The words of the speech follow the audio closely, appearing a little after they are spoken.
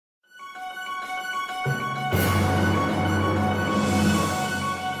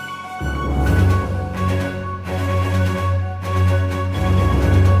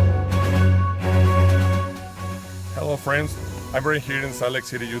Hello friends, I'm very here in Salt Lake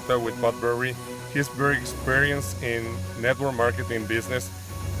City, Utah with Pat Berry. He's very experienced in network marketing business.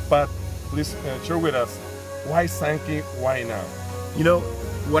 But please share with us, why Sanki, why now? You know,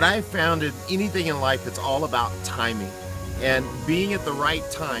 what I found in anything in life, it's all about timing and being at the right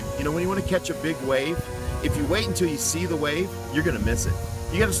time. You know, when you want to catch a big wave, if you wait until you see the wave, you're going to miss it.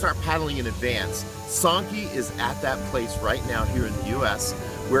 You got to start paddling in advance. Sanki is at that place right now here in the US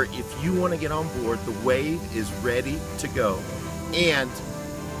where if you want to get on board, the wave is ready to go. And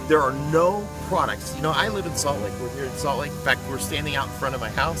there are no products. You know, I live in Salt Lake. We're here in Salt Lake. In fact, we're standing out in front of my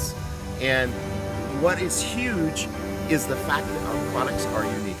house. And what is huge is the fact that our products are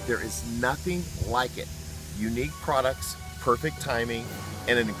unique. There is nothing like it. Unique products, perfect timing,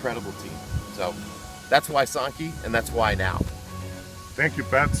 and an incredible team. So that's why Sanki, and that's why now. Thank you,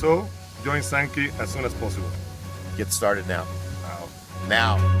 Pat. So join Sanki as soon as possible. Get started now.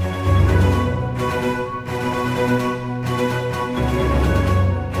 Now. Now.